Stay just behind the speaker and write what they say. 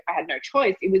I had no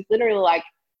choice. It was literally like,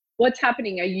 what's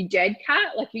happening? Are you dead,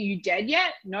 Kat? Like, are you dead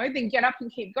yet? No, then get up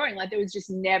and keep going. Like, there was just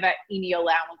never any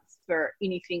allowance for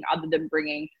anything other than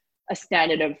bringing a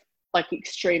standard of like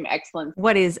extreme excellence.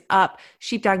 What is up,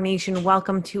 Sheepdog Nation?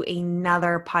 Welcome to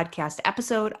another podcast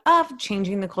episode of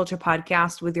Changing the Culture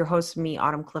podcast with your host, me,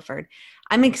 Autumn Clifford.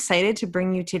 I'm excited to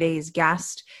bring you today's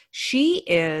guest. She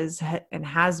is and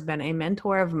has been a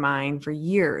mentor of mine for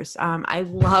years. I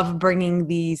love bringing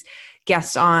these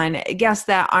guests on, guests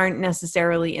that aren't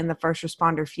necessarily in the first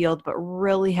responder field, but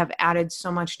really have added so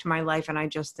much to my life. And I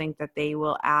just think that they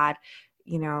will add,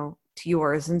 to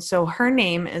yours. And so her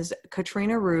name is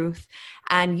Katrina Ruth,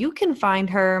 and you can find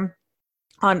her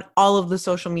on all of the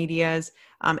social medias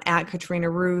at Katrina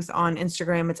Ruth. On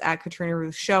Instagram, it's at Katrina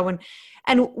Ruth Show.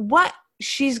 And what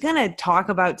she's going to talk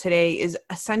about today is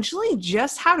essentially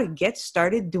just how to get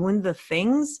started doing the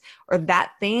things or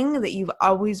that thing that you've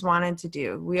always wanted to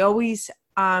do. We always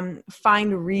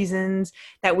find reasons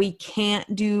that we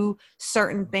can't do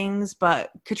certain things, but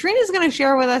Katrina is going to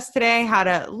share with us today how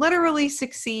to literally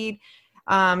succeed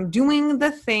doing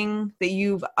the thing that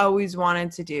you've always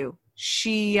wanted to do.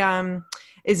 She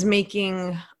is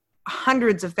making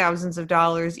hundreds of thousands of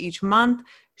dollars each month.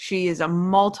 She is a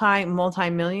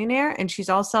multi-millionaire, and she's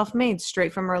all self-made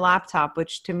straight from her laptop,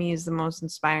 which to me is the most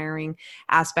inspiring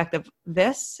aspect of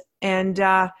this. And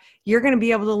you're going to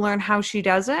be able to learn how she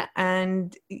does it.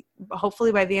 And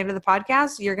hopefully by the end of the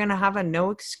podcast, you're going to have a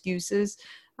no excuses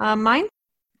mind.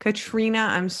 Katrina,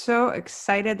 I'm so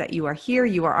excited that you are here.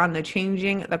 You are on the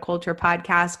Changing the Culture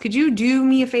podcast. Could you do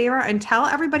me a favor and tell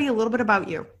everybody a little bit about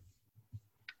you?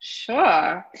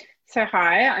 Sure. So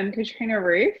hi, I'm Katrina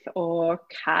Ruth, or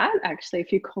Kat. Actually,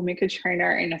 if you call me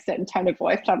Katrina in a certain tone of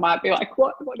voice, I might be like,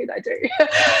 what did I do?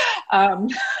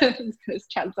 Because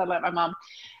Chad sounds like my mum.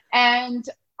 And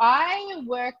I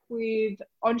work with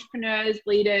entrepreneurs,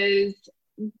 leaders,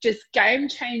 just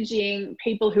game-changing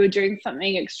people who are doing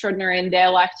something extraordinary in their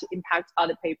life to impact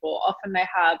other people. Often they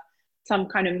have some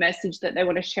kind of message that they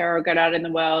want to share or get out in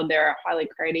the world. They're highly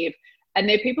creative. And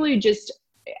they're people who just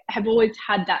have always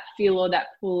had that feel or that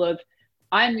pull of,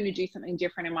 I'm going to do something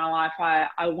different in my life.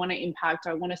 I want to impact,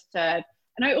 I want to serve.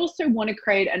 And I also want to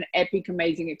create an epic,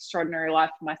 amazing, extraordinary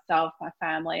life for myself, my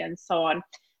family, and so on.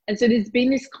 And so there's been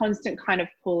this constant kind of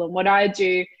pull. And what I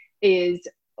do is,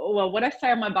 well, what I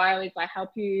say on my bio is I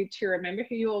help you to remember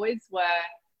who you always were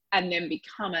and then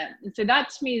become it. And so that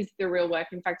to me is the real work.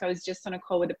 In fact, I was just on a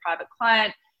call with a private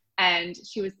client, and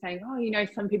she was saying, oh,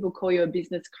 some people call you a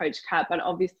business coach, Kat, but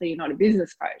obviously you're not a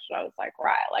business coach. And I was like,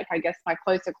 right. Like, I guess my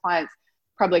closer clients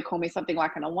probably call me something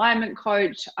like an alignment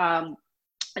coach. And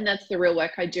that's the real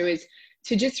work I do, is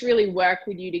to just really work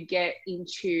with you to get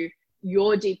into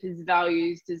your deepest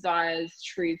values, desires,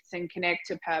 truths, and connect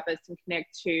to purpose and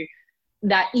connect to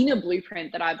that inner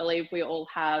blueprint that I believe we all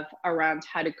have around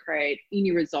how to create any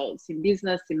results in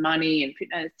business, in money, in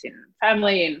fitness, in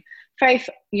family, in faith,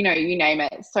 you name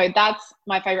it. So that's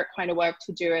my favorite kind of work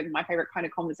to do, and my favorite kind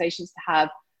of conversations to have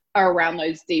are around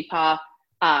those deeper,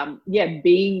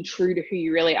 being true to who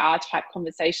you really are type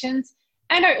conversations.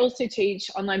 And I also teach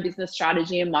online business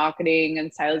strategy and marketing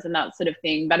and sales and that sort of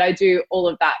thing. But I do all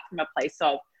of that from a place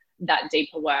of that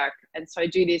deeper work. And so I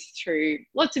do this through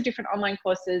lots of different online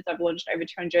courses. I've launched over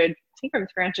 200, I think over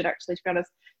 300 actually, to be honest,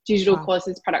 digital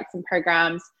courses, products and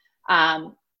programs.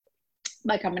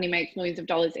 My company makes millions of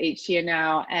dollars each year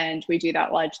now, and we do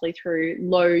that largely through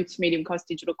low to medium cost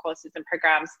digital courses and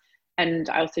programs. And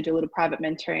I also do a little private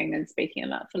mentoring and speaking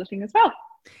and that sort of thing as well.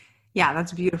 Yeah,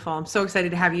 that's beautiful. I'm so excited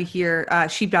to have you here.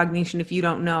 Sheepdog Nation, if you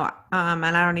don't know, and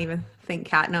I don't even think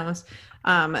Kat knows.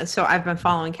 So I've been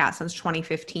following Kat since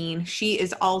 2015. She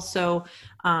is also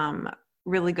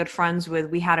really good friends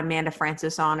with, we had Amanda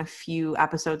Francis on a few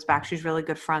episodes back. She's really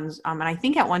good friends. And I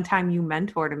think at one time you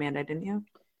mentored Amanda, didn't you?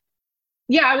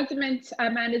 Yeah, I was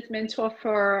Amanda's mentor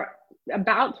for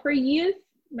about 3 years,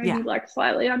 maybe like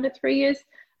slightly under 3 years.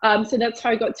 So that's how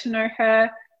I got to know her.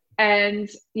 And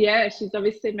yeah, she's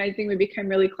obviously amazing. We became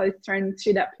really close friends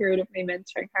through that period of me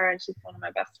mentoring her, and she's one of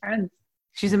my best friends.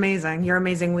 She's amazing. You're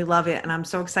amazing. We love it. And I'm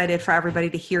so excited for everybody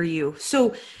to hear you.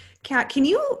 So Kat, can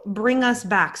you bring us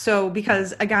back? So,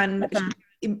 because again,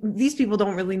 these people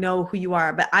don't really know who you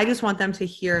are, but I just want them to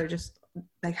hear just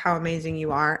like how amazing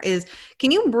you are.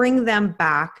 Can you bring them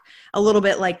back a little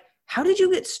bit? Like, how did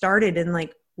you get started? And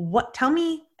like, tell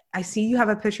me, I see you have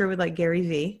a picture with like Gary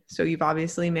Vee. So you've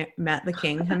obviously met the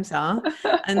king himself.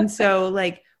 And so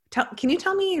like, can you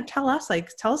tell us like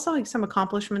some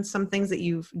accomplishments, some things that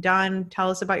you've done. Tell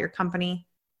us about your company.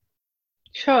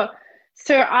 Sure.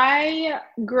 So I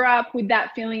grew up with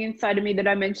that feeling inside of me that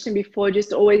I mentioned before,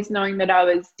 just always knowing that I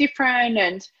was different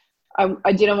and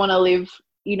I didn't want to live,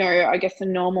 you know, I guess a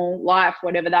normal life,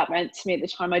 whatever that meant to me at the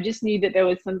time. I just knew that there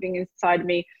was something inside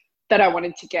me that I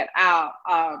wanted to get out.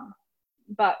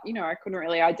 But, you know, I couldn't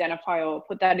really identify or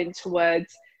put that into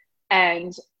words.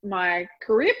 And my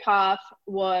career path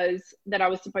was that I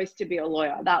was supposed to be a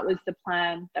lawyer. That was the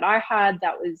plan that I had.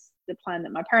 That was the plan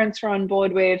that my parents were on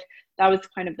board with. That was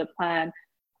kind of the plan.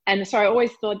 And so I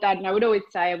always thought that, and I would always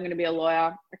say I'm going to be a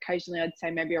lawyer. Occasionally I'd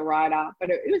say maybe a writer, but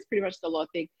it was pretty much the law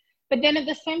thing. But then at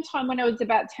the same time, when I was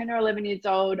about 10 or 11 years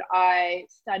old, I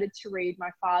started to read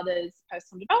my father's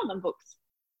personal development books.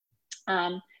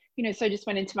 You know, so I just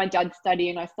went into my dad's study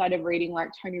and I started reading like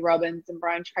Tony Robbins and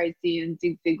Brian Tracy and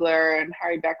Zig Ziglar and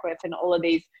Harry Beckwith and all of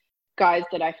these guys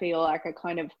that I feel like are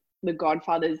kind of the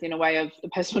godfathers in a way of the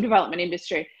personal development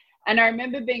industry. And I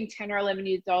remember being 10 or 11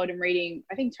 years old and reading,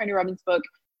 I think, Tony Robbins' book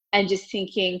and just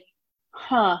thinking,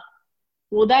 well,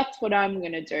 that's what I'm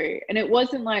going to do. And it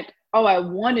wasn't like, oh, I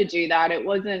want to do that. It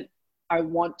wasn't, I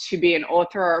want to be an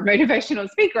author or a motivational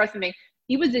speaker or something.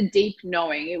 It was a deep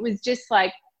knowing. It was just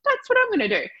like, that's what I'm going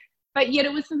to do. But yet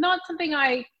it was not something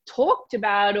I talked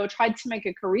about or tried to make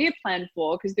a career plan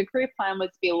for, because the career plan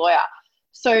was to be a lawyer.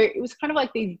 So it was kind of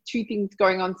like these two things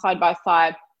going on side by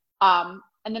side.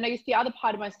 And then I guess the other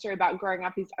part of my story about growing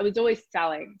up is I was always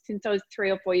selling. Since I was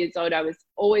 3 or 4 years old, I was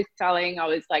always selling. I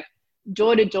was like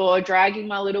door to door, dragging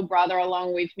my little brother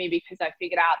along with me because I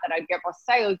figured out that I'd get more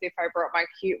sales if I brought my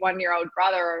cute 1-year-old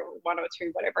brother, or 1 or 2,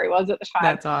 whatever he was at the time.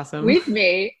 That's awesome. With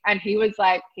me. And he was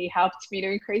like, he helped me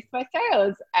to increase my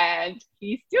sales, and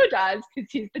he still does because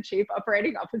he's the chief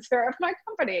operating officer of my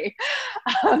company.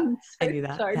 So I knew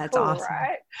that. So that's cool, awesome.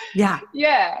 right? Yeah.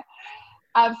 Yeah.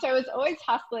 So I was always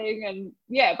hustling, and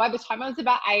yeah, by the time I was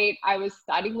about 8, I was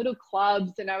starting little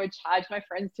clubs, and I would charge my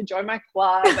friends to join my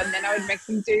club, and then I would make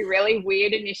them do really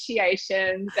weird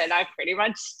initiations, and I pretty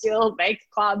much still make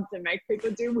clubs and make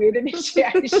people do weird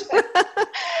initiations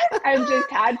and just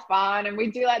had fun. And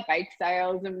we'd do like bake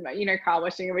sales and, you know, car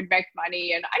washing, and we'd make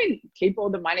money, and I didn't keep all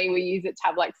the money. We use it to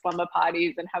have like slumber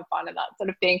parties and have fun and that sort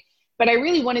of thing. But I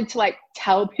really wanted to like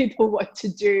tell people what to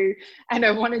do, and I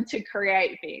wanted to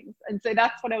create things. And so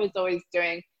that's what I was always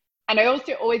doing. And I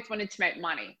also always wanted to make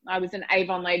money. I was an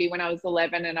Avon lady when I was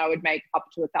 11, and I would make up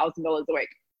to $1,000 a week.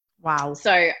 Wow.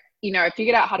 So, you know, I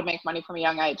figured out how to make money from a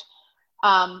young age.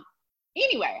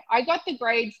 Anyway, I got the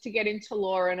grades to get into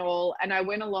law and all, and I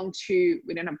went along to,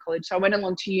 we didn't have college, so I went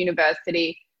along to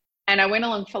university, and I went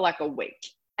along for like a week.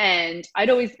 And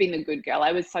I'd always been the good girl.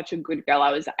 I was such a good girl.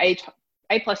 I was A+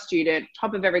 student,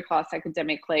 top of every class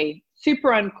academically,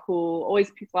 super uncool,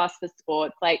 always picked last for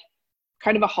sports, like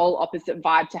kind of a whole opposite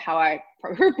vibe to how I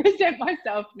represent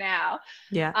myself now.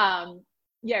 Yeah.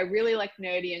 Yeah, really like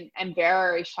nerdy and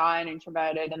very shy and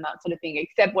introverted and that sort of thing,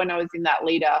 except when I was in that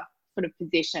leader sort of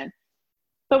position.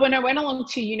 But when I went along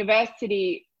to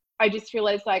university, I just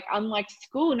realized, like, unlike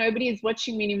school, nobody is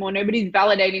watching me anymore. Nobody's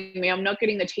validating me. I'm not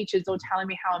getting the teachers all telling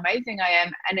me how amazing I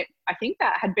am. And I think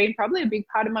that had been probably a big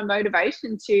part of my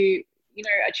motivation to, you know,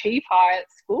 achieve high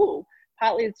at school.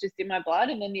 Partly it's just in my blood.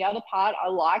 And then the other part, I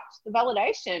liked the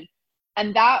validation.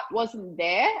 And that wasn't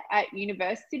there at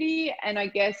university. And I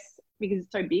guess because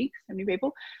it's so big, so many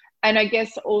people. And I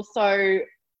guess also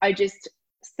I just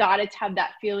started to have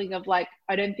that feeling of like,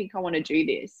 I don't think I want to do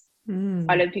this.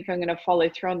 I don't think I'm going to follow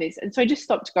through on this. And so I just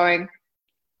stopped going.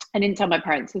 I didn't tell my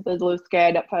parents because I was a little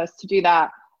scared at first to do that.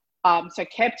 So I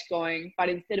kept going, but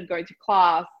instead of going to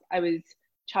class, I was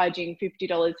charging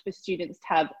 $50 for students to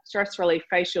have stress relief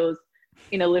facials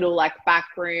in a little like back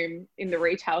room in the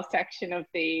retail section of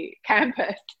the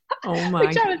campus. Oh my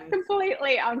which I was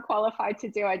completely unqualified to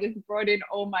do. I just brought in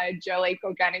all my Jolique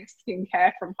organic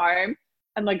skincare from home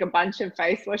and like a bunch of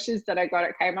face washes that I got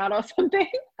at Kmart or something.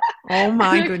 Oh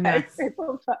my goodness.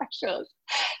 People facials.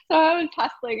 So I was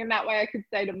hustling, and that way I could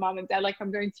say to mum and dad, like, I'm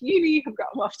going to uni, I'm going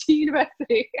off to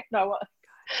university. And I was.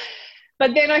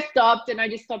 But then I stopped, and I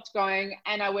just stopped going,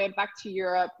 and I went back to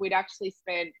Europe. We'd actually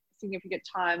spent significant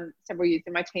time, several years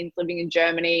in my teens, living in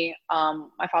Germany.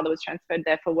 My father was transferred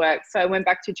there for work. So I went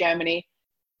back to Germany,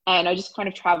 and I just kind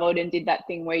of traveled and did that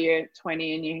thing where you're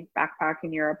 20 and you backpack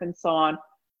in Europe and so on.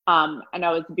 And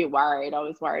I was a bit worried. I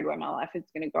was worried where my life is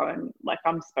going to go. And like,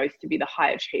 I'm supposed to be the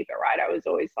high achiever, right? I was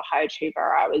always the high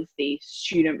achiever. I was the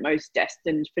student most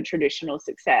destined for traditional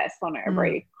success on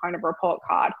every kind of report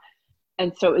card.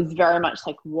 And so it was very much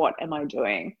like, what am I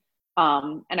doing?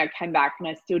 And I came back and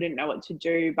I still didn't know what to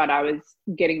do, but I was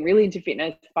getting really into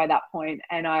fitness by that point.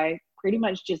 And I pretty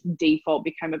much just default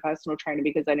became a personal trainer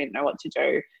because I didn't know what to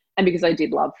do and because I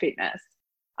did love fitness.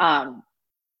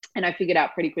 And I figured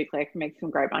out pretty quickly I could make some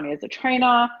great money as a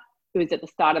trainer. It was at the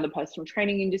start of the personal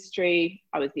training industry.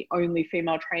 I was the only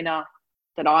female trainer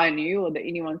that I knew or that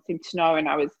anyone seemed to know. And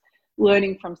I was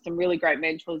learning from some really great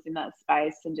mentors in that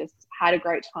space and just had a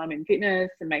great time in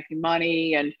fitness and making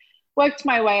money and worked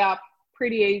my way up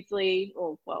pretty easily,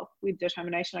 or well, with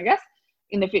determination, I guess,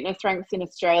 in the fitness ranks in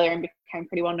Australia, and became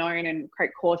pretty well known and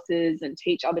create courses and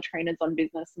teach other trainers on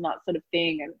business and that sort of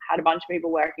thing, and had a bunch of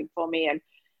people working for me and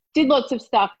did lots of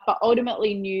stuff, but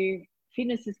ultimately knew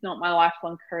fitness is not my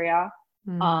lifelong career.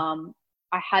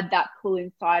 I had that pull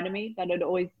inside of me that had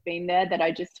always been there, that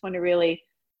I just want to really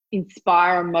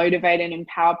inspire and motivate and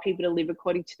empower people to live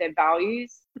according to their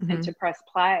values and to press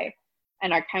play.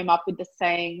 And I came up with the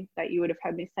saying that you would have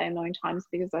heard me say a million times,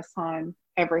 because I sign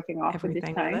everything off with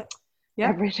this saying. Yep.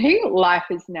 Everything. Life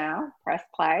is now. Press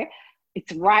play.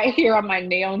 It's right here on my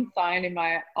neon sign in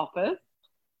my office.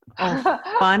 Oh,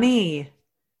 funny.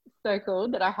 So cool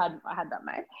that I had that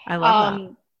made. I love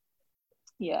that.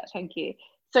 Yeah, thank you.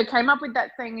 So came up with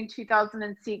that thing in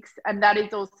 2006, and that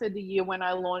is also the year when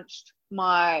I launched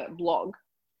my blog.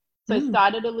 So I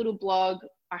started a little blog.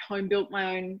 I home built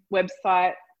my own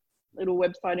website, little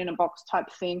website in a box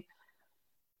type thing.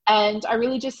 And I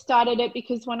really just started it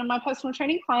because one of my personal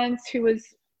training clients, who was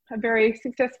a very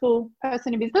successful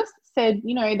person in business, said,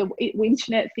 you know, the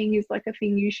internet thing is like a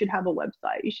thing. You should have a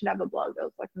website. You should have a blog. I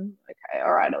was like, okay,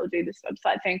 all right, I'll do this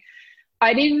website thing.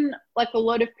 I didn't, like a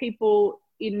lot of people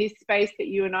in this space that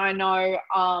you and I know,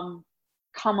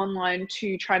 come online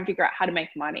to try and figure out how to make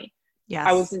money. Yes.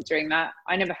 I wasn't doing that.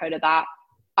 I never heard of that.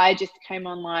 I just came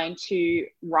online to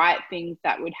write things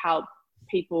that would help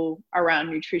people around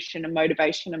nutrition and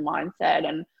motivation and mindset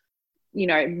and, you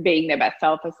know, being their best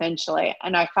self essentially.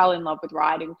 And I fell in love with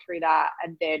writing through that.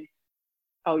 And then,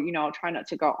 I'll try not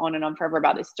to go on and on forever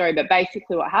about this story, but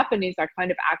basically what happened is I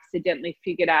kind of accidentally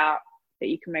figured out that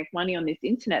you can make money on this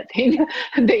internet thing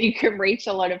and that you can reach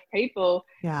a lot of people.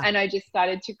 Yeah. And I just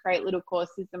started to create little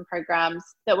courses and programs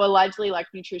that were largely like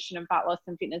nutrition and fat loss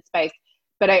and fitness based.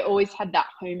 But I always had that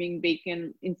homing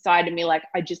beacon inside of me. Like,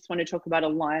 I just want to talk about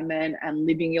alignment and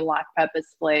living your life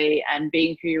purposefully and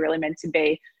being who you're really meant to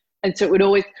be. And so it would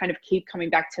always kind of keep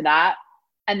coming back to that.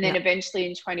 And then eventually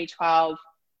in 2012,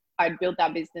 I'd built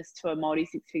that business to a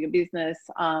multi-six-figure business.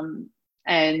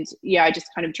 And I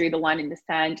just kind of drew the line in the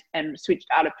sand and switched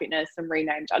out of fitness and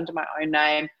renamed under my own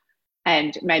name,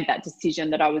 and made that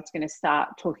decision that I was going to start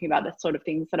talking about the sort of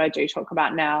things that I do talk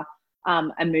about now,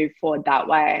 and move forward that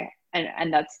way.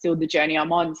 And that's still the journey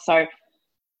I'm on. So,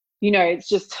 you know, it's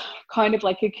just kind of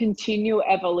like a continual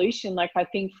evolution. Like, I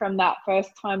think from that first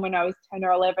time when I was 10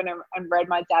 or 11 and read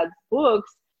my dad's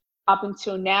books up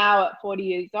until now at 40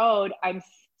 years old, I'm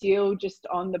still just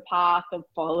on the path of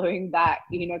following that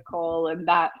inner call and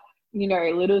that, you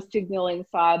know, little signal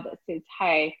inside that says,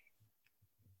 hey,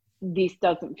 this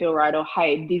doesn't feel right, or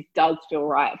hey, this does feel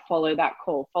right. Follow that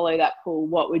call, follow that pull.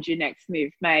 What would your next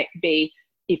move be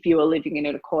if you were living in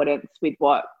accordance with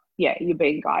what you're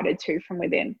being guided to from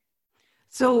within?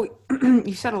 So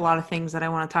you said a lot of things that I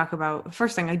want to talk about.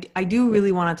 First thing I do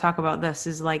really want to talk about this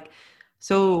is like,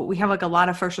 so we have like a lot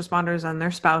of first responders and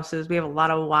their spouses. We have a lot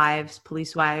of wives,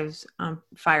 police wives,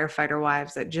 firefighter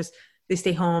wives that just, they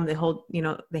stay home, they hold, you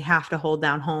know, they have to hold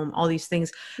down home, all these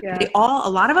things. Yeah. A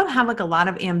lot of them have like a lot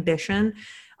of ambition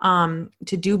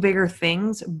to do bigger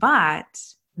things, but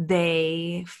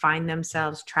they find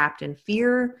themselves trapped in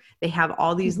fear. They have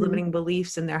all these limiting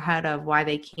beliefs in their head of why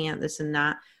they can't, this and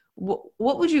that.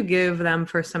 What would you give them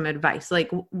for some advice? Like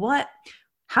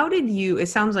how did you, it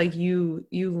sounds like you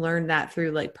learned that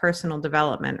through like personal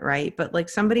development, right? But like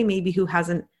somebody maybe who has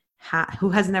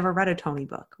never read a Tony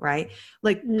book, right?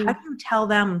 Like, how do you tell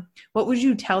them, what would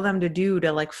you tell them to do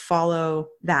to like follow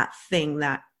that thing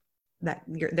that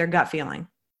their gut feeling?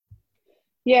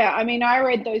 Yeah, I mean, I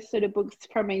read those sort of books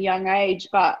from a young age,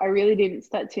 but I really didn't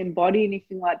start to embody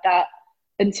anything like that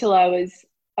until I was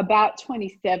about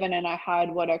 27, and I had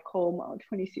what I call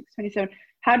 26, 27,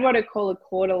 had what I call a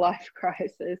quarter life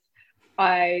crisis.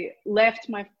 I left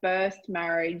my first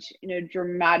marriage in a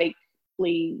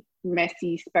dramatically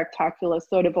messy, spectacular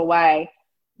sort of a way,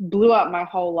 blew up my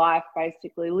whole life,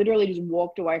 basically, literally just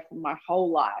walked away from my whole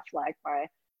life, like my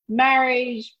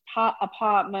marriage,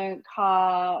 apartment,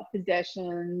 car,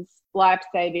 possessions, life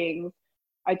savings.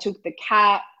 I took the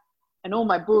cat and all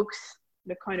my books.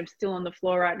 They're kind of still on the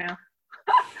floor right now.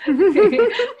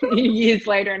 Years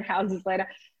later and houses later.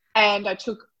 And I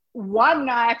took one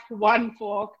knife, one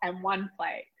fork, and one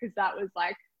plate, because that was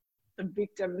like the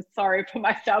victim, sorry for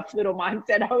myself, little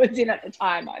mindset I was in at the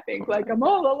time. I think like, I'm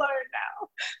all alone now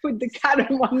with the cat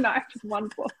and one knife and one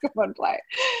fork and one plate.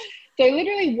 So I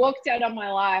literally walked out on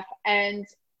my life, and,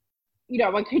 you know, I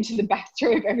won't go into the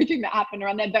backstory of everything that happened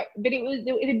around there, but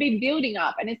it had been building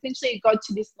up, and essentially it got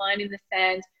to this line in the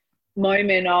sand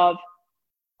moment of,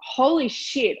 holy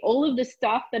shit, all of the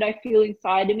stuff that I feel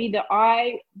inside of me that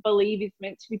I believe is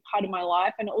meant to be part of my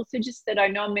life, and also just that I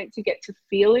know I'm meant to get to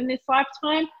feel in this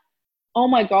lifetime, oh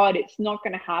my God, it's not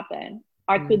going to happen.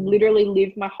 I could literally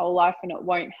live my whole life and it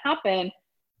won't happen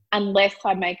unless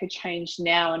I make a change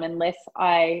now and unless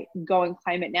I go and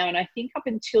claim it now. And I think up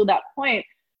until that point,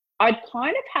 I'd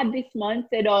kind of had this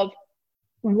mindset of,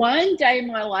 one day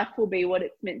my life will be what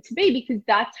it's meant to be, because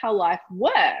that's how life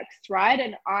works, right?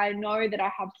 And I know that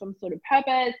I have some sort of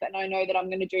purpose, and I know that I'm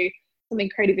going to do something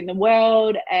creative in the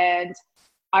world, and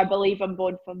I believe I'm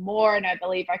born for more, and I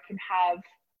believe I can have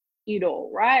it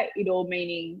all, right? It all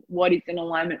meaning what is in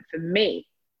alignment for me,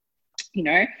 you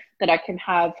know, that I can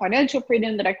have financial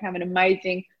freedom, that I can have an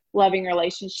amazing, loving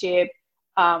relationship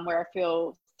where I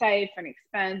feel safe and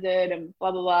expanded and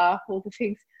blah, blah, blah, all the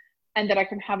things. And that I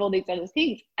can have all these other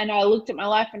things. And I looked at my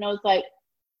life and I was like,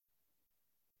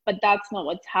 but that's not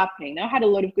what's happening. I had a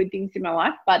lot of good things in my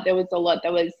life, but there was a lot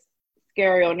that was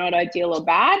scary or not ideal or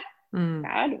bad.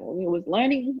 Bad, or it was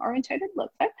learning orientated,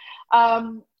 let's say,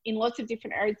 in lots of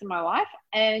different areas of my life.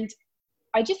 And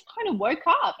I just kind of woke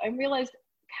up and realized,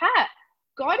 Kat,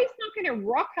 God is not going to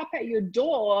rock up at your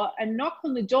door and knock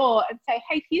on the door and say,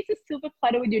 hey, here's a silver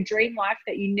platter with your dream life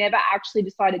that you never actually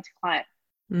decided to claim.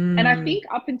 And I think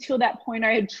up until that point,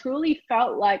 I had truly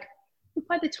felt like,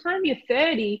 by the time you're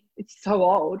 30, it's so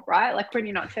old, right? Like when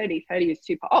you're not 30, 30 is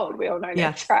super old. We all know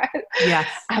Yes. this, right? Yes.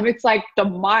 It's like the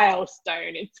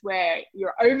milestone. It's where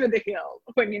you're over the hill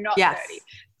when you're not 30.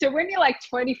 So when you're like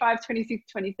 25,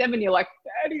 26, 27, you're like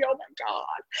 30, oh my God.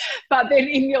 But then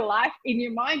in your life, in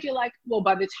your mind, you're like, well,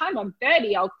 by the time I'm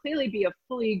 30, I'll clearly be a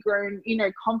fully grown, you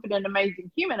know, confident, amazing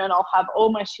human, and I'll have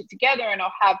all my shit together, and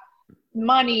I'll have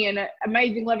money and an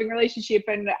amazing loving relationship,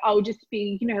 and I'll just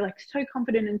be, you know, like so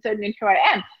confident and certain in who I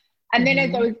am. And then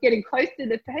as I was getting closer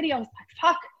to 30, I was like,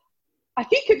 fuck, I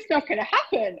think it's not going to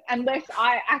happen unless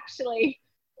I actually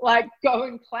like go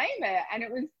and claim it.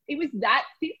 And it was that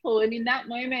simple. And in that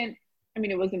moment, I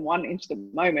mean, it wasn't one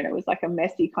instant moment. It was like a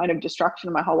messy kind of destruction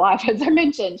of my whole life, as I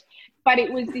mentioned. But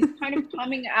it was this kind of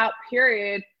coming out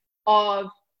period of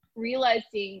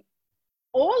realizing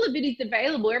all of it is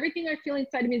available. Everything I feel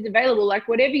inside of me is available. Like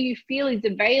whatever you feel is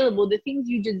available. The things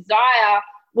you desire,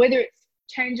 whether it's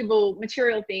changeable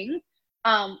material things,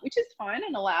 which is fine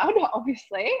and allowed,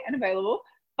 obviously, and available.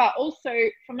 But also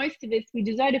for most of us, we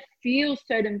desire to feel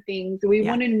certain things. We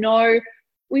want to know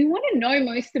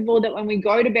most of all that when we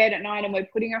go to bed at night and we're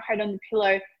putting our head on the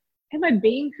pillow, am I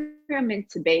being who I'm meant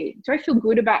to be? Do I feel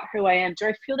good about who I am? Do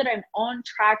I feel that I'm on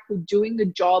track with doing the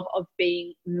job of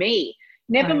being me?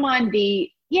 Never mind the,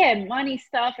 money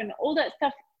stuff and all that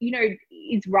stuff, you know,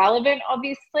 is relevant,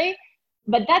 obviously,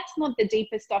 but that's not the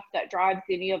deeper stuff that drives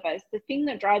any of us. The thing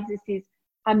that drives us is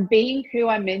I'm being who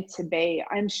I'm meant to be.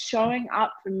 I'm showing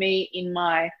up for me in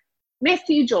my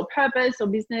message or purpose or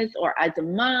business or as a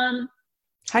mom.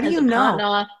 How do you know?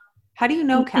 Partner. How do you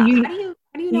know, Kat? How do you know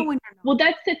when you're not? Well,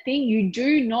 that's the thing. You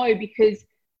do know because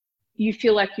you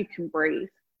feel like you can breathe.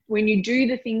 When you do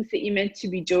the things that you're meant to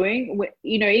be doing,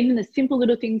 you know, even the simple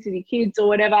little things with your kids or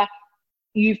whatever,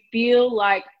 you feel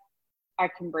like I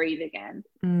can breathe again.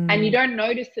 And you don't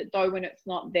notice it though when it's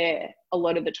not there a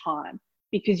lot of the time,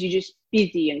 because you're just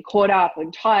busy and caught up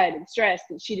and tired and stressed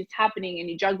and shit is happening and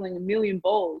you're juggling a million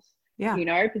balls, you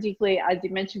know, particularly as you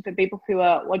mentioned for people who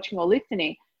are watching or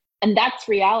listening. And that's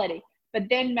reality. But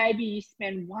then maybe you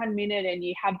spend 1 minute and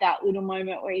you have that little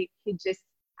moment where your kid just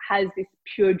has this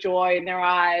pure joy in their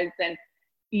eyes and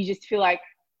you just feel like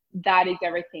that is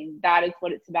everything. That is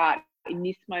what it's about. In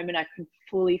this moment, I can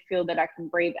fully feel that I can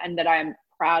breathe and that I am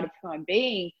proud of who I'm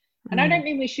being. And I don't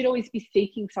mean we should always be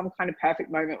seeking some kind of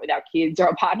perfect moment with our kids or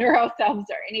a partner or ourselves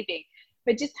or anything,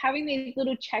 but just having these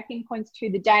little check-in points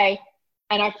through the day.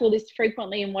 And I feel this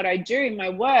frequently in what I do in my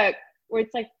work, where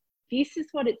it's like, this is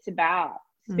what it's about.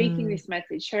 Speaking this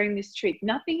message, sharing this truth.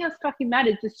 Nothing else fucking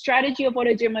matters. The strategy of what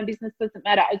I do in my business doesn't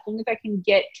matter as long as I can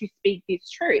get to speak this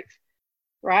truth,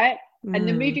 right? And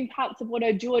the moving parts of what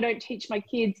I do or don't teach my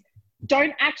kids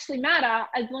don't actually matter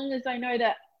as long as I know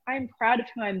that I'm proud of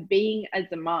who I'm being as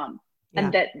a mom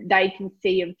and that they can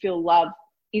see and feel love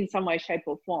in some way, shape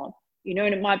or form. You know,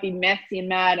 and it might be messy and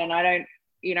mad and I don't,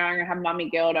 you know, I'm going to have mummy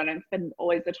guilt. I don't spend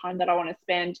always the time that I want to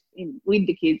spend with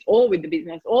the kids or with the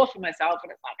business or for myself.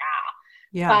 And it's like,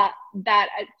 but that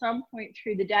at some point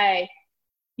through the day,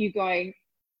 you're going,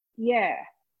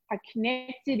 I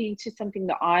connected into something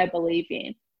that I believe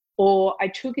in, or I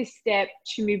took a step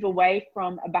to move away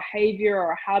from a behavior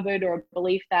or a habit or a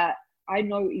belief that I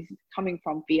know is coming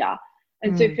from fear.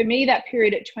 And so for me, that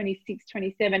period at 26,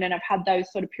 27, and I've had those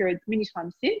sort of periods many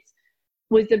times since,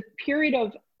 was a period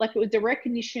of like, it was a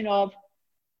recognition of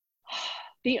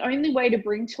the only way to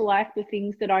bring to life the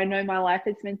things that I know my life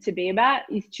is meant to be about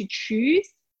is to choose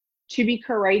to be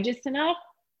courageous enough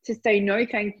to say no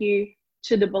thank you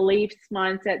to the beliefs,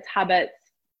 mindsets, habits,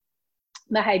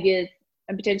 behaviors,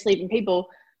 and potentially even people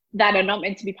that are not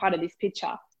meant to be part of this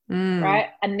picture, right?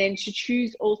 And then to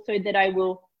choose also that I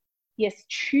will, yes,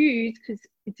 choose, because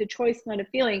it's a choice, not a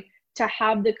feeling, to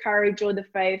have the courage or the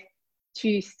faith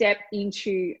to step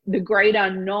into the great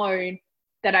unknown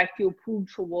that I feel pulled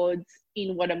towards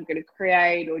in what I'm going to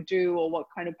create or do, or what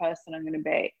kind of person I'm going to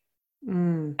be.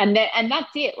 And that's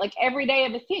it. Like every day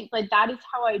ever since, like that is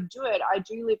how I do it. I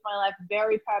do live my life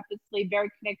very purposely, very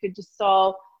connected to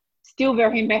soul, still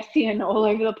very messy and all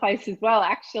over the place as well,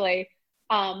 actually.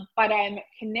 But I'm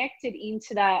connected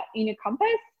into that inner compass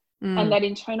and that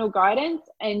internal guidance.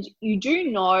 And you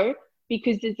do know,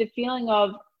 because there's a feeling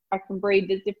of, I can breathe.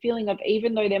 There's a feeling of,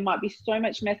 even though there might be so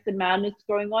much mess and madness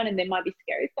going on, and there might be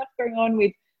scary stuff going on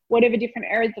with whatever different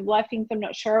areas of life, things I'm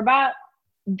not sure about,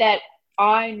 that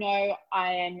I know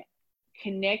I am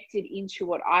connected into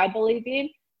what I believe in,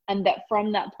 and that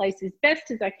from that place, as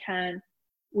best as I can,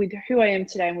 with who I am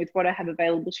today and with what I have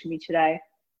available to me today,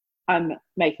 I'm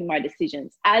making my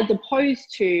decisions, as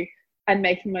opposed to I'm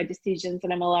making my decisions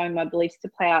and I'm allowing my beliefs to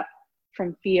play out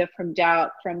from fear, from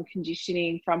doubt, from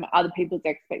conditioning, from other people's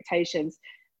expectations.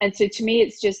 And so to me,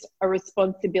 it's just a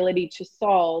responsibility to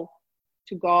soul,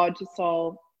 to God, to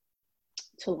soul,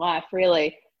 to life,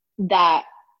 really, that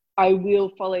I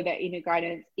will follow that inner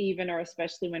guidance, even or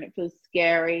especially when it feels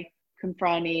scary,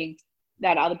 confronting,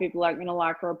 that other people aren't going to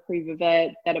like or approve of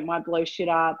it, that it might blow shit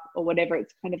up or whatever.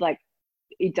 It's kind of like,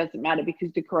 it doesn't matter,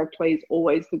 because the correct way is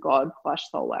always the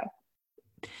God/soul way.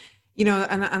 You know,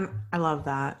 and I love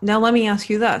that. Now, let me ask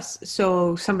you this.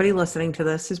 So somebody listening to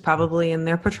this is probably in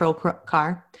their patrol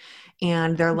car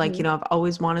and they're like, you know, I've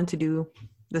always wanted to do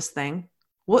this thing.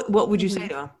 What would you say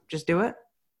to them? Just do it?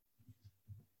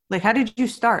 Like, how did you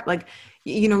start? Like,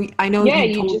 you know, I know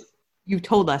you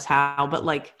told us how, but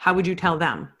like, how would you tell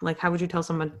them? Like, how would you tell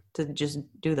someone to just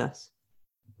do this?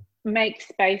 Make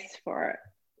space for it.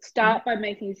 Start by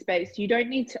making space. You don't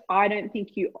need to, I don't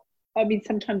think you, I mean,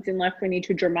 sometimes in life we need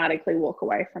to dramatically walk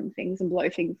away from things and blow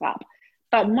things up,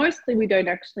 but mostly we don't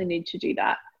actually need to do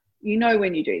that. You know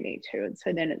when you do need to. And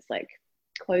so then it's like,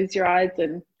 close your eyes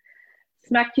and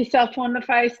smack yourself on the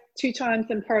face 2 times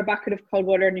and pour a bucket of cold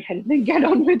water on your head and then get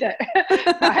on with it.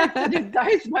 Right? So there's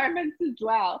those moments as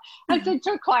well. I said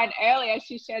to a client earlier,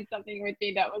 she shared something with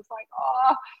me that was like,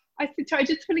 oh, I said to her, I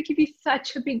just want to give you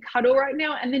such a big cuddle right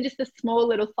now, and then just a small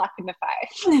little slap in the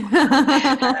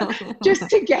face. Just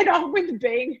to get on with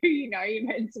being who you know you're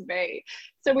meant to be.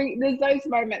 So there's those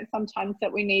moments sometimes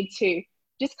that we need to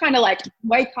just kind of like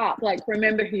wake up, like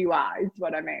remember who you are is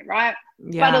what I mean, right?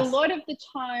 Yes. But a lot of the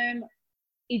time,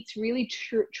 it's really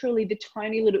truly the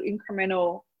tiny little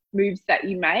incremental moves that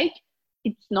you make.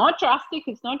 It's not drastic.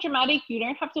 It's not dramatic. You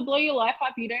don't have to blow your life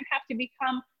up. You don't have to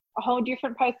become a whole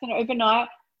different person overnight.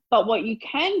 But what you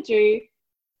can do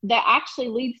that actually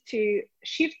leads to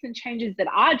shifts and changes that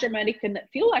are dramatic and that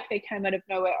feel like they came out of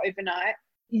nowhere overnight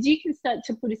is you can start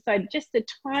to put aside just a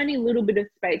tiny little bit of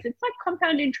space. It's like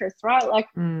compound interest, right? Like,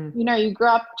 you know, you grew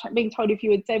up being told if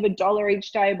you would save $1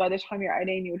 each day, by the time you're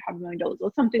 18, you would have $1 million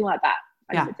or something like that.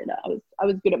 I never did it. I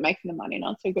was good at making the money,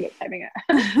 not so good at saving it.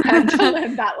 I had to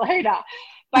learn that later.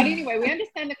 But anyway, we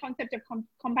understand the concept of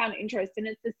compound interest, and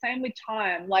it's the same with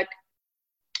time. Like,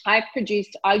 I've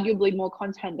produced arguably more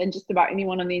content than just about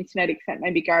anyone on the internet except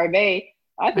maybe Gary Vee.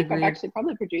 I think I've actually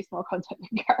probably produced more content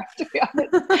than Gary, to be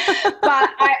honest. But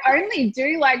I only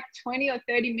do like 20 or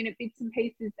 30-minute bits and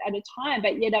pieces at a time,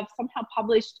 but yet I've somehow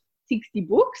published 60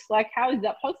 books. Like, how is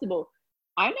that possible?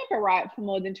 I never write for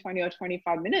more than 20 or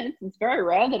 25 minutes. It's very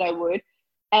rare that I would.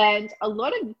 And a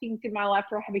lot of the things in my life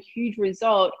where I have a huge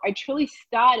result, I truly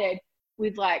started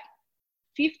with like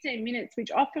 15 minutes, which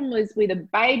often was with a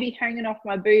baby hanging off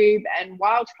my boob and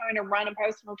while trying to run a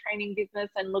personal training business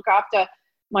and look after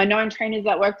my 9 trainers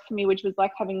that worked for me, which was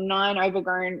like having 9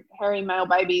 overgrown hairy male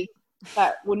babies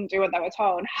that wouldn't do what they were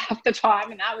told half the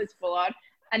time. And that was full on.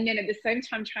 And then at the same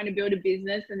time trying to build a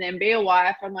business and then be a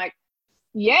wife. I'm like,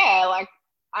 yeah, like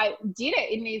I did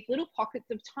it in these little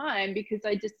pockets of time because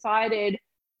I decided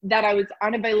that I was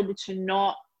unavailable to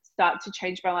not start to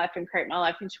change my life and create my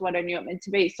life into what I knew it meant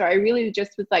to be. So I really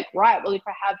just was like, right, well, if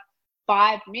I have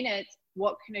 5 minutes,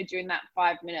 what can I do in that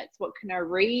 5 minutes? What can I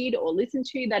read or listen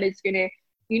to that is going to,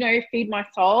 you know, feed my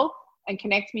soul and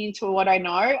connect me into what I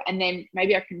know? And then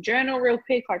maybe I can journal real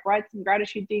quick, like write some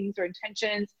gratitude things or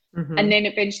intentions. And then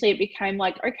eventually it became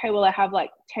like, okay, well, I have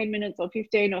like 10 minutes or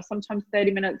 15 or sometimes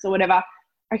 30 minutes or whatever.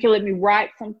 okay, let me write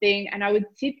something. And I would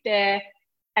sit there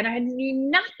and I knew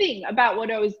nothing about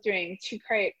what I was doing to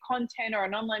create content or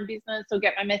an online business or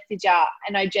get my message out.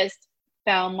 And I just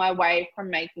found my way from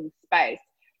making space.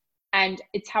 And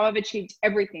it's how I've achieved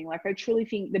everything. Like, I truly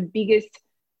think the biggest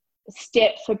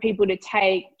step for people to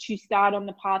take to start on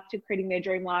the path to creating their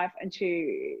dream life and to,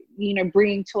 you know,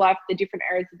 bringing to life the different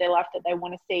areas of their life that they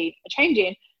want to see a change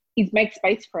in is make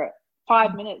space for it.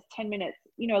 5 minutes, 10 minutes,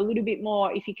 you know, a little bit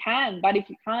more if you can, but if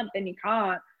you can't, then you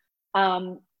can't.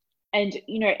 And,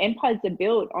 you know, empires are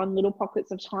built on little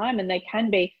pockets of time, and they can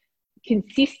be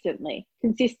consistently.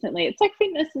 It's like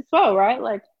fitness as well, right?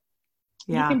 Like,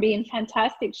 you can be in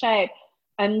fantastic shape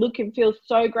and look and feel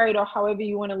so great, or however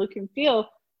you want to look and feel.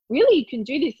 Really, you can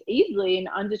do this easily in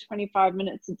under 25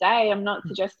 minutes a day. I'm not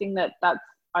suggesting that that's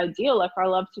ideal. Like, I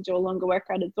love to do a longer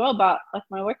workout as well, but like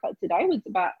my workout today was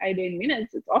about 18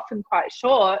 minutes. It's often quite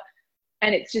short,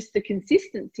 and it's just the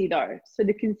consistency though. So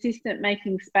the consistent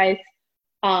making space,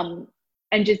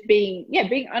 and just being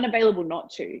unavailable not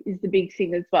to is the big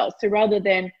thing as well. So rather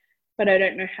than, but I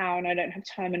don't know how, and I don't have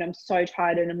time, and I'm so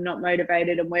tired, and I'm not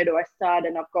motivated, and where do I start,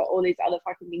 and I've got all these other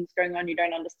fucking things going on you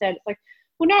don't understand. It's like,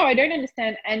 well, no, I don't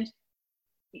understand. And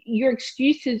your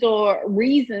excuses or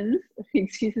reasons,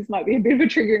 excuses might be a bit of a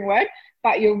triggering word,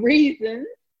 but your reasons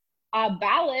are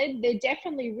valid. They're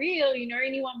definitely real. You know,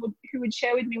 anyone who would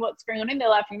share with me what's going on in their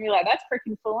life, and you're like, that's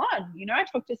freaking full on. You know, I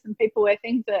talk to some people where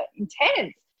things are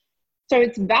intense. So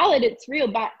it's valid, it's real,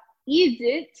 but is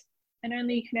it, and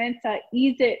only you can answer,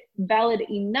 is it valid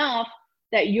enough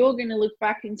that you're going to look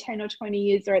back in 10 or 20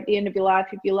 years, or at the end of your life,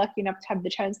 if you're lucky enough to have the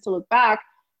chance to look back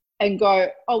and go,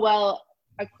 oh, well,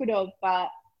 I could have, but,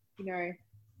 you know,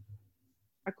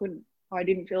 I couldn't. I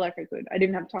didn't feel like I could. I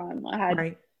didn't have time. I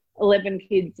had 11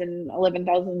 kids and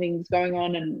 11,000 things going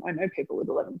on, and I know people with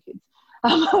 11 kids,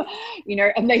 you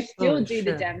know, and they still do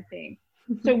the damn thing.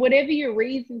 So whatever your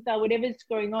reasons are, whatever's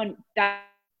going on, that's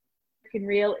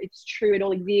real, it's true, it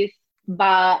all exists,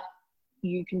 but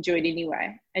you can do it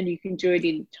anyway. And you can do it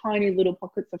in tiny little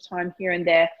pockets of time here and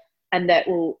there, and that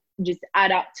will just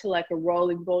add up to like a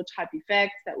rolling ball type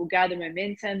effect that will gather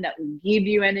momentum, that will give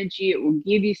you energy, it will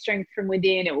give you strength from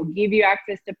within, it will give you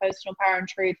access to personal power and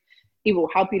truth, it will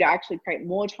help you to actually create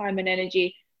more time and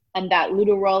energy. And that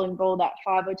little rolling ball, that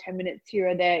 5 or 10 minutes here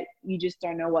or there, you just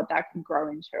don't know what that can grow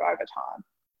into over time.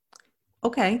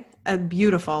 Okay.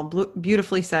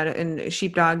 Beautifully said. And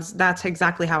sheepdogs, that's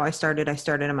exactly how I started. I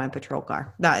started in my patrol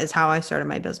car. That is how I started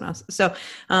my business. So,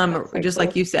 just cool.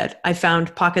 Like you said, I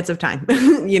found pockets of time,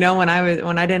 you know, when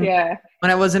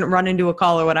I wasn't running to a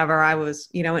call or whatever, I was,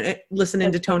 you know,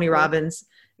 listening to Tony Robbins.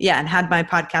 Yeah. And had my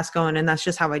podcast going, and that's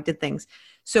just how I did things.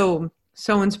 So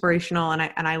inspirational.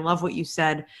 And I love what you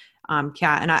said,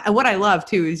 Kat. And what I love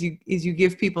too is you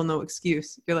give people no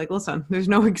excuse. You're like, listen, there's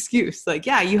no excuse. Like,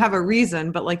 yeah, you have a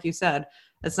reason, but like you said,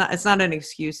 it's not an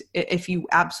excuse if you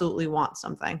absolutely want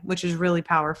something, which is really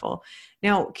powerful.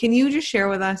 Now, can you just share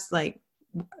with us, like,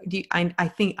 I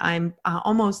think I'm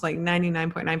almost like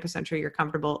 99.9% sure you're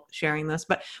comfortable sharing this,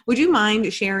 but would you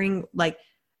mind sharing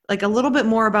like a little bit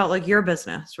more about like your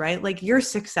business, right? Like your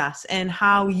success and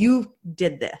how you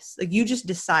did this. Like you just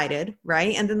decided,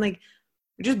 right? And then like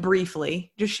just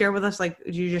briefly, just share with us, like,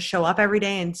 do you just show up every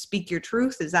day and speak your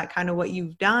truth? Is that kind of what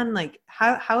you've done? Like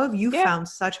how have you found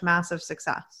such massive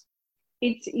success?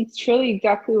 It's truly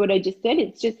exactly what I just said.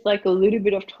 It's just like a little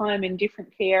bit of time in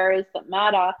different key areas that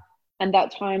matter. And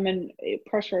that time and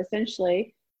pressure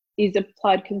essentially is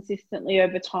applied consistently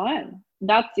over time.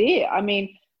 That's it. I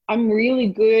mean, I'm really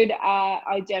good at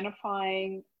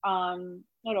identifying,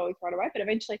 not always right away, but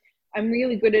eventually I'm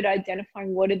really good at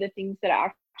identifying what are the things that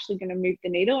are actually going to move the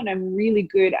needle. And I'm really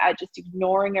good at just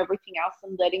ignoring everything else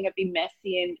and letting it be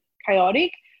messy and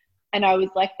chaotic. And I was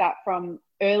like that from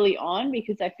early on,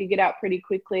 because I figured out pretty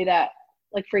quickly that,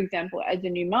 like, for example, as a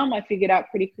new mom, I figured out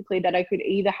pretty quickly that I could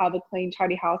either have a clean,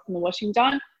 tidy house and the washing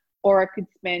done, or I could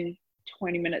spend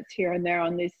 20 minutes here and there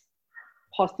on this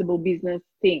possible business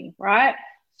thing, right?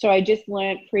 So I just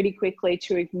learned pretty quickly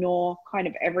to ignore kind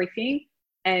of everything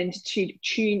and to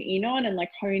tune in on and like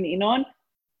hone in on,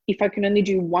 if I can only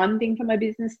do one thing for my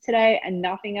business today and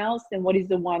nothing else, then what is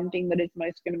the one thing that is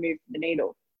most going to move the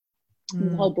needle?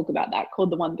 There's a whole book about that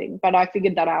called The One Thing, but I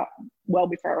figured that out well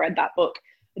before I read that book.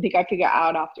 I think I figured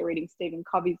out after reading Stephen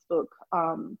Covey's book,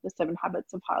 The 7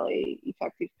 Habits of Highly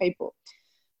Effective People,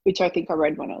 which I think I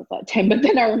read when I was like 10, but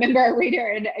then I remember I read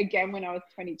it again when I was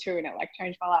 22 and it like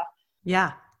changed my life.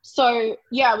 Yeah. So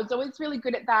yeah, I was always really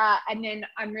good at that. And then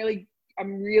I'm really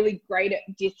great at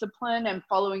discipline and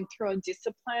following through on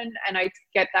discipline. And I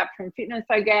get that from fitness,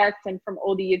 I guess, and from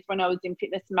all the years when I was in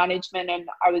fitness management, and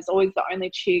I was always the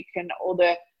only chick and all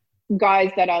the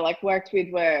guys that I like worked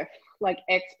with were like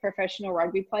ex-professional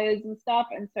rugby players and stuff.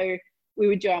 And so we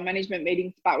would do our management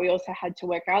meetings, but we also had to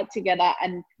work out together.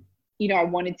 And, you know, I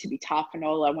wanted to be tough and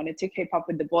all. I wanted to keep up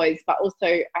with the boys, but also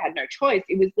I had no choice.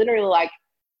 It was literally like,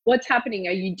 what's happening?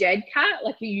 Are you dead, Kat?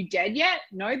 Like, are you dead yet?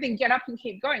 No, then get up and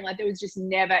keep going. Like, there was just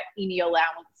never any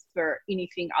allowance for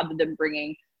anything other than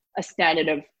bringing a standard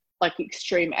of like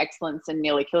extreme excellence and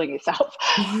nearly killing yourself.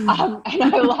 And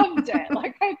I loved it.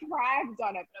 Like, I thrived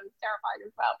on it, but I was terrified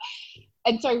as well.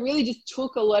 And so I really just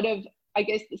took a lot of, I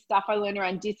guess, the stuff I learned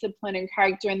around discipline and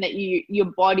character, and that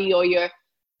your body or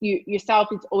yourself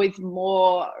is always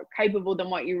more capable than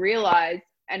what you realize.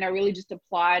 And I really just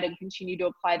applied and continue to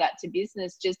apply that to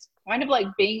business, just kind of like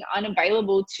being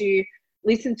unavailable to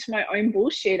listen to my own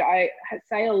bullshit. I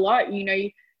say a lot, you know,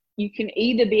 you can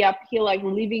either be up here like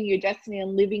living your destiny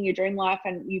and living your dream life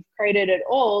and you've created it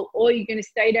all, or you're going to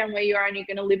stay down where you are and you're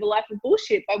going to live a life of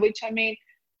bullshit, by which I mean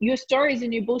your stories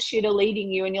and your bullshit are leading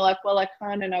you, and you're like, well, I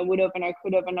can't, and I would have, and I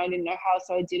could have, and I didn't know how,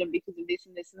 so I didn't because of this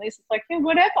and this and this. It's like, yeah,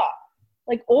 whatever.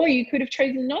 Like, or you could have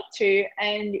chosen not to,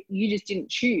 and you just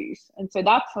didn't choose. And so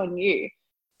that's on you.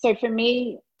 So for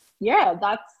me, yeah,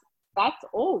 that's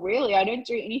all really. I don't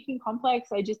do anything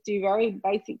complex. I just do very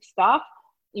basic stuff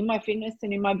in my fitness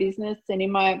and in my business and in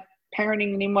my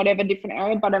parenting and in whatever different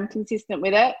area, but I'm consistent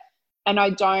with it. And I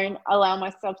don't allow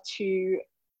myself to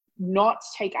not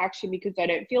take action because I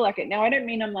don't feel like it. Now, I don't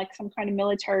mean I'm like some kind of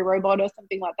military robot or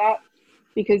something like that,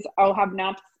 because I'll have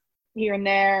naps here and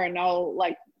there, and I'll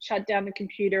like shut down the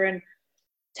computer and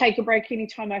take a break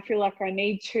anytime I feel like I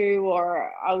need to,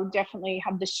 or I'll definitely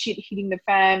have the shit hitting the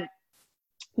fan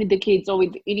with the kids or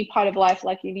with any part of life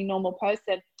like any normal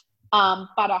person.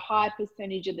 But a high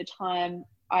percentage of the time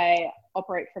I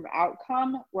operate from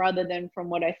outcome rather than from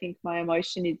what I think my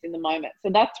emotion is in the moment.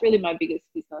 So that's really my biggest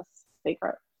business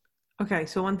secret. Okay.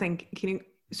 So one thing,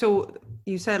 so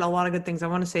you said a lot of good things. I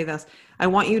want to say this. I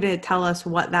want you to tell us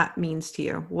what that means to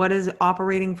you. What is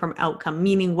operating from outcome,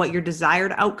 meaning what your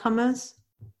desired outcome is?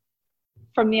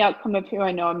 From the outcome of who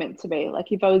I know I'm meant to be.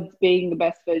 Like, if I was being the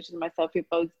best version of myself, if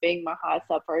I was being my higher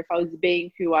self, or if I was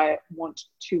being who I want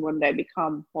to one day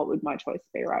become, what would my choice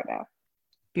be right now?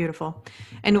 Beautiful.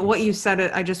 And what you said,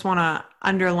 I just want to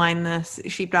underline this,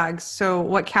 sheepdogs. So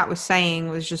what Kat was saying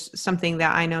was just something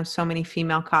that I know so many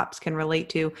female cops can relate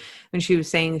to. When she was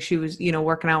saying she was, you know,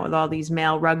 working out with all these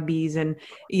male rugbies, and,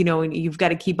 you know, and you've got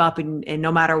to keep up, and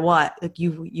no matter what, like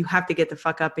you have to get the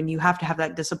fuck up, and you have to have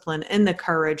that discipline and the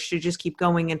courage to just keep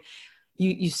going. And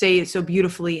you say it so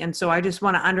beautifully. And so I just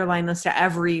want to underline this to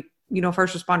every, you know,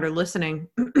 first responder listening.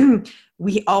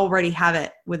 We already have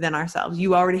it within ourselves.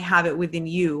 You already have it within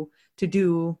you to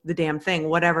do the damn thing,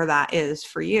 whatever that is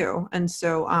for you. And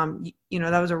so, you know,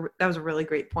 that was a really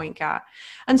great point, Kat.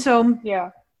 And so,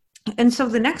 yeah. And so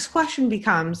the next question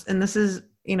becomes, and this is,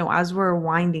 you know, as we're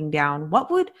winding down, what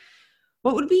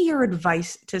would be your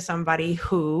advice to somebody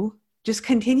who just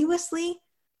continuously,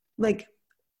 like,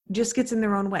 just gets in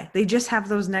their own way? They just have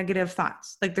those negative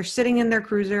thoughts. Like, they're sitting in their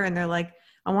cruiser and they're like,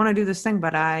 I want to do this thing,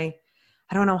 but I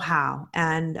don't know how.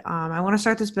 And I want to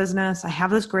start this business. I have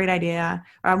this great idea,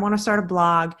 or I want to start a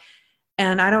blog,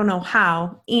 and I don't know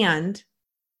how. And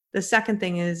the second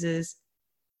thing is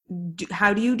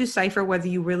how do you decipher whether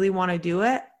you really want to do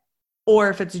it or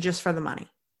if it's just for the money?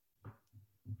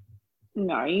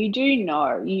 No, you do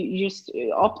know. You just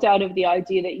opt out of the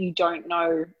idea that you don't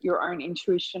know your own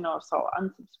intuition, or so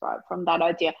unsubscribe from that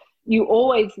idea. You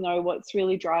always know what's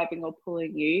really driving or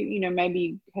pulling you. You know, maybe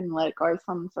you can let go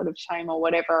some sort of shame or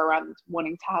whatever around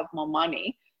wanting to have more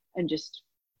money, and just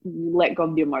let go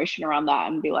of the emotion around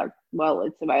that and be like, well,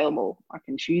 it's available. I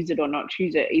can choose it or not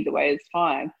choose it. Either way is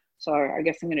fine. So I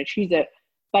guess I'm going to choose it.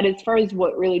 But as far as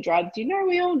what really drives, you know,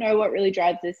 we all know what really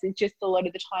drives us. It's just a lot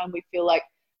of the time we feel like,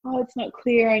 oh, it's not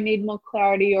clear. I need more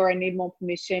clarity, or I need more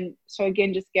permission. So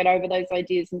again, just get over those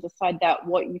ideas and decide that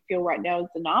what you feel right now is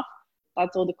enough.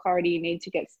 That's all the clarity you need to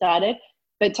get started.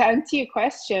 But to answer your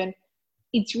question,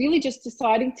 it's really just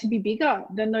deciding to be bigger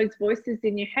than those voices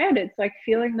in your head. It's like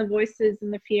feeling the voices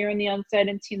and the fear and the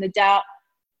uncertainty and the doubt,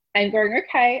 and going,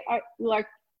 okay, I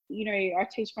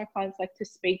teach my clients like to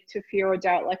speak to fear or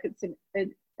doubt like it's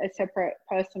a separate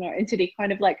person or entity,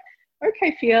 kind of like,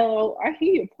 okay, fear, well, I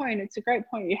hear your point. It's a great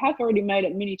point. You have already made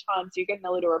it many times. You're getting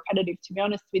a little repetitive, to be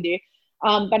honest with you.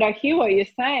 But I hear what you're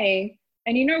saying.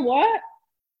 And you know what?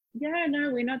 Yeah,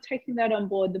 no, we're not taking that on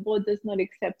board. The board does not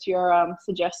accept your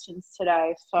suggestions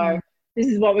today. So this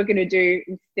is what we're going to do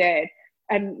instead.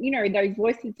 And, you know, those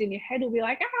voices in your head will be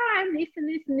like, and this and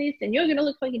this and this, and you're going to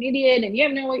look like an idiot, and you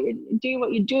have no way to do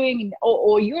what you're doing,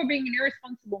 or you're being an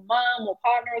irresponsible mom or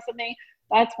partner or something.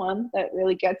 That's one that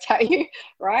really gets at you,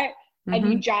 right? Mm-hmm.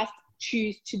 And you just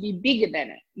choose to be bigger than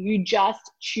it. You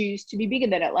just choose to be bigger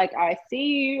than it. Like, I see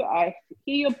you, I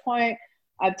hear your point,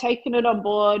 I've taken it on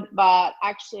board, but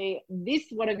actually this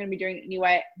is what I'm going to be doing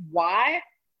anyway. Why?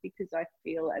 Because I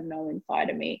feel and know inside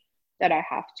of me that I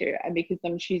have to, and because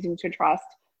I'm choosing to trust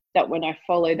that when I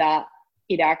follow that,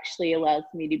 it actually allows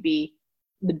me to be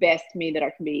the best me that I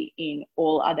can be in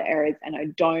all other areas, and I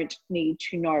don't need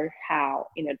to know how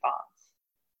in advance.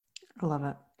 I love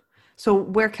it. So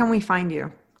where can we find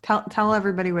you? Tell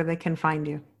everybody where they can find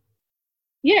you.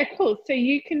 Yeah, cool. So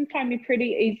you can find me pretty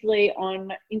easily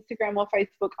on Instagram or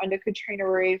Facebook under Katrina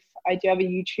Roof. I do have a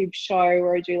YouTube show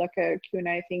where I do like a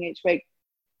Q&A thing each week.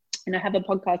 And I have a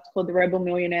podcast called the Rebel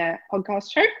Millionaire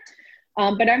Podcast Show.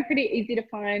 But I'm pretty easy to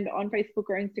find on Facebook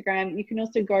or Instagram. You can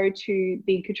also go to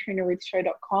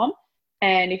thekatrinaroothshow.com.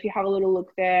 And if you have a little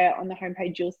look there on the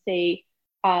homepage, you'll see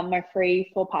my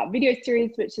free 4-part video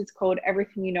series, which is called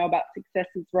Everything You Know About Success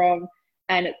is Wrong.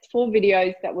 And it's 4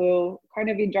 videos that will kind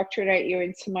of indoctrinate you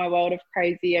into my world of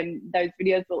crazy. And those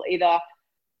videos will either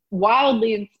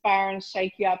wildly inspire and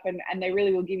shake you up, and they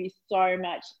really will give you so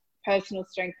much personal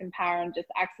strength and power and just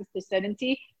access to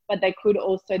certainty. But they could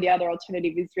also, the other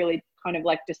alternative is really kind of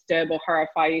like disturb or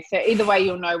horrify you. So either way,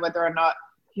 you'll know whether or not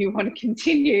you want to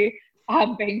continue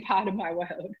being part of my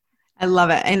world. I love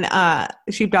it. And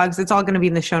Sheepdogs, it's all going to be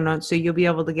in the show notes. So you'll be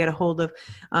able to get a hold of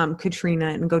Katrina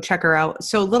and go check her out.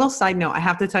 So little side note, I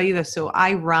have to tell you this. So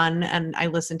I run and I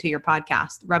listen to your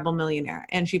podcast, Rebel Millionaire,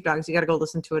 and Sheepdogs. You got to go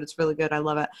listen to it. It's really good. I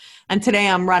love it. And today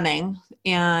I'm running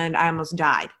and I almost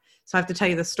died. So I have to tell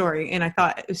you the story. And I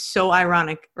thought it was so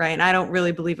ironic, right? And I don't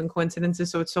really believe in coincidences.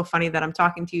 So it's so funny that I'm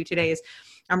talking to you today. Is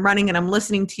I'm running and I'm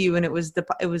listening to you, and it was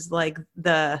like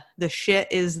the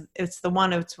shit is, it's the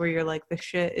one, it's where you're like, the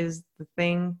shit is the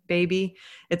thing, baby.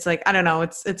 It's like, I don't know.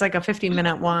 It's like a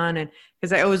 15-minute one. And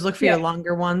because I always look for your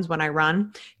longer ones when I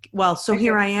run. Well, so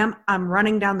here I am, I'm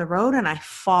running down the road and I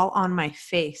fall on my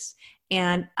face,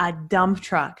 and a dump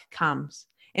truck comes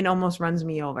and almost runs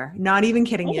me over. Not even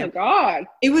kidding you. Oh my God.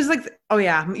 It was like, oh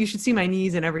yeah, you should see my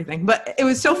knees and everything. But it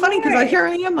was so funny because here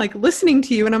I am like listening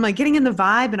to you, and I'm like getting in the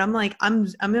vibe, and I'm like, I'm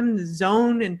in the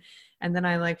zone, and then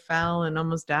I like fell and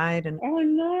almost died. And oh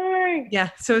no. Yeah,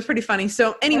 so it was pretty funny.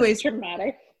 So anyways. That's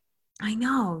dramatic. I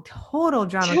know, total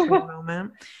drama queen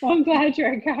moment. Well, I'm glad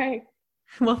you're okay.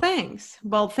 Well, thanks.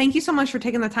 Well, thank you so much for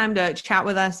taking the time to chat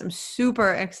with us. I'm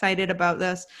super excited about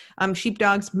this.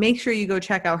 Sheepdogs, make sure you go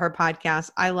check out her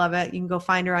podcast. I love it. You can go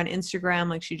find her on Instagram.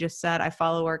 Like she just said, I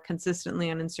follow her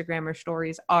consistently on Instagram. Her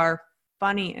stories are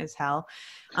funny as hell.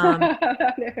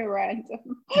 They're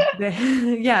random.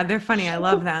 They're funny. I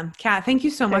love them. Kat, thank you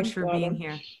so much for being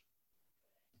here.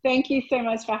 Thank you so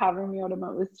much for having me, Autumn.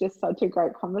 It was just such a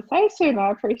great conversation.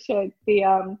 I appreciate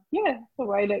the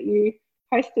way that you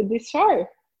hosted this show.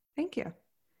 Thank you.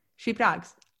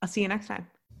 Sheepdogs, I'll see you next time.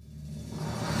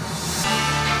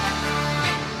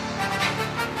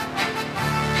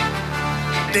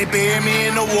 They buried me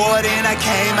in the water and I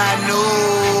came, I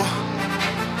knew.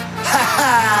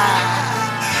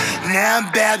 Now I'm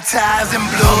baptized in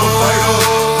blue. I'm a fighter,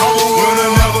 I'm a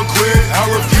winner, never quit. I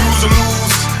refuse to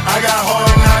lose. I got heart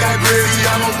and I got grit.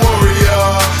 I'm a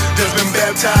warrior that's been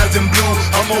baptized in blue.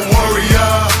 I'm a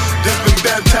warrior that's been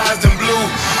baptized in blue.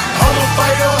 I'm a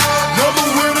fighter, never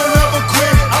winner, never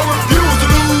quit. I refuse to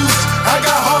lose. I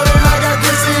got heart and I got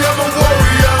grit. I'm a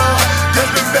warrior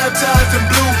that's been baptized in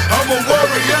blue. I'm a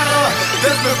warrior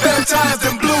that's been baptized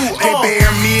in blue. They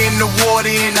buried me in the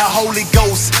water in the Holy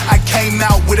Ghost. I came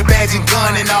out with a badge and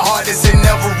gun and a heart that said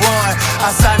never run. I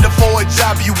signed up for a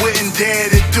job you wouldn't dare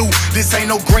to do. This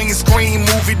ain't no green screen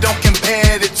movie, don't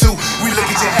compare the two. We look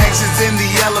at your actions in the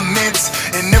elements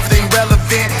and everything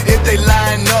relevant. If they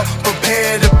line up,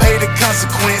 prepare to pay the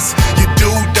consequence. You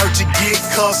do dirt, you get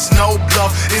cussed, no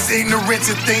bluff. It's ignorant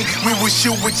to think we will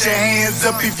shoot with your hands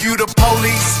up if you the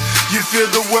police. You feel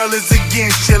the world is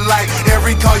against you, like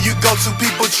every call you go to,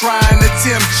 people trying to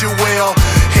tempt you. Well,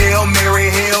 Hail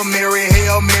Mary, Hail Mary,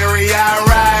 Hail Mary. I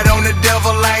ride on the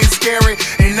devil, I ain't scary,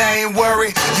 and I ain't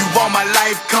worried. You want my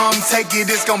life, come take it,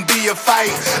 it's gonna be a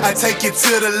fight. I take it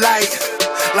to the light,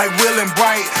 like Will and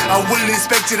Bright. I wouldn't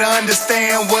expect you to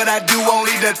understand what I do,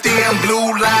 only the thin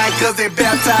blue line, cause they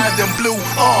baptized in blue.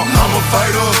 I'm a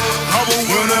fighter, I'm a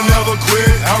winner, never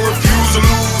quit. I refuse to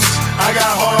lose. I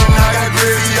got heart and I got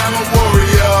grit. I'm a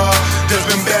warrior that's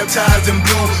been baptized in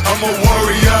blue. I'm a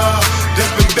warrior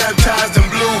that's been baptized in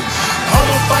blue. I'm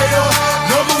a fighter,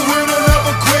 never winner,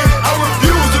 never quit. I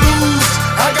refuse to lose.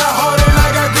 I got heart and I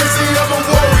got grit. I'm a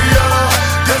warrior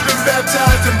that's been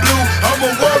baptized in blue. I'm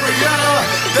a warrior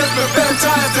that's been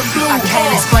baptized in blue. I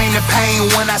can't explain the pain mean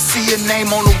when I see a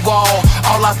name on the wall?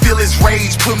 All I feel is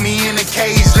rage, put me in a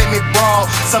cage, let me brawl.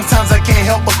 Sometimes I can't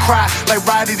help but cry, like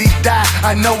why did he die?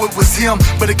 I know it was him,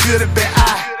 but it could have been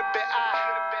I.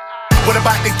 What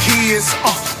about the kids?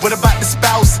 What about the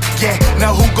spouse? Yeah,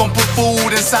 now who gon' put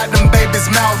food inside them babies'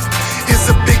 mouth? It's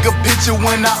a bigger picture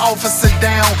when the officer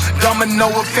down. Domino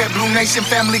effect, Blue Nation,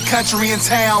 family, country, and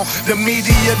town. The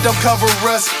media don't cover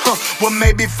us. Well,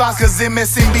 maybe Fox, cause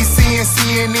MSNBC and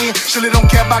CNN surely don't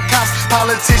care about cops.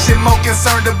 Politicians more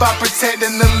concerned about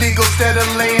protecting the legal instead of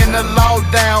laying the law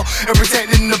down and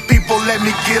protecting the people. Let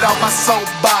me get off my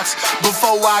soapbox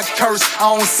before I curse. I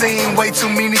don't seen way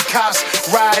too many cops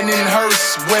riding in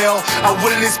hearse. Well, I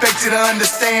wouldn't expect you to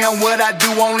understand what I do,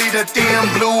 only the thin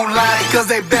blue line, cause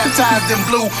they baptized in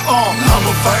blue. I'm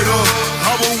a fighter,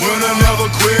 I'm a winner, never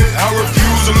quit. I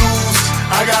refuse to lose.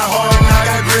 I got heart and I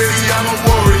got grit. I'm a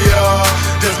warrior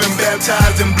that's been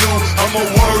baptized in blue. I'm a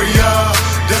warrior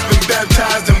that's been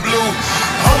baptized in blue.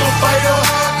 I'm a fighter,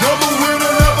 never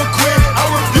winner, never quit. I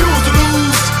refuse to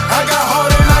lose. I got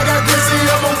heart and I got grit.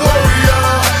 I'm a warrior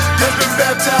that's been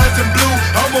baptized in blue.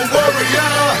 I'm a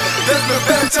warrior that's been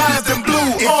baptized in blue.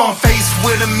 If I'm faced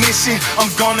with a mission,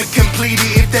 I'm gonna complete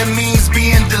it. If that means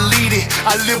being deleted,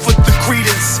 I live with the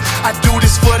credence. I do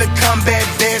this for the combat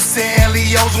vets and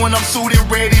LEOs. When I'm suited,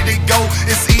 ready to go,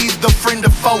 it's either friend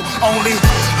or foe. Only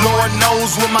Lord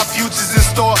knows what my future's in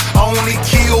store. I only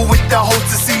kill with the hope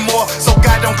to see more, so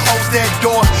God don't close that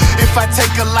door. If I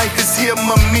take a life, it's him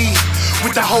or me,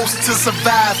 with the hopes to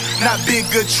survive, not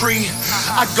bigotry.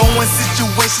 I go in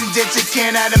situations that you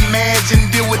cannot imagine,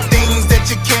 deal with things that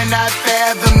you cannot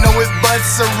fathom. Know it, but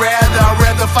I'd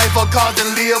rather fight for cause than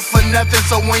live for nothing.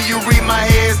 So when you read my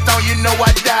headstone, you know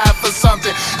I died for something.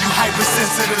 You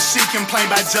hypersensitive, she complain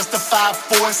by justified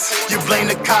force. You blame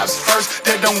the cops first,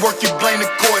 that don't work, you blame the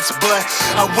courts. But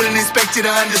I wouldn't expect you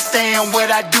to understand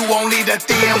what I do, only the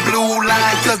thin blue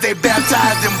line, cause they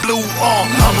baptized in blue.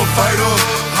 I'm a fighter,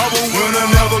 I'm a winner,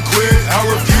 never quit. I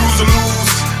refuse to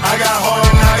lose. I got heart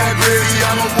and I got grit.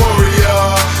 I'm a warrior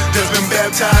that's been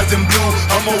baptized in blue.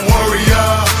 I'm a warrior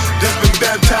that's been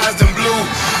baptized in blue.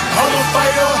 I'm a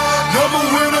fighter, never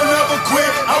winner, never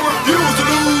quit. I refuse to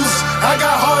lose. I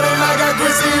got heart and I got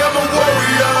grit. I'm a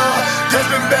warrior that's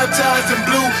been baptized in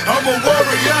blue. I'm a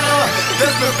warrior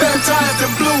that's been baptized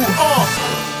in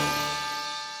blue.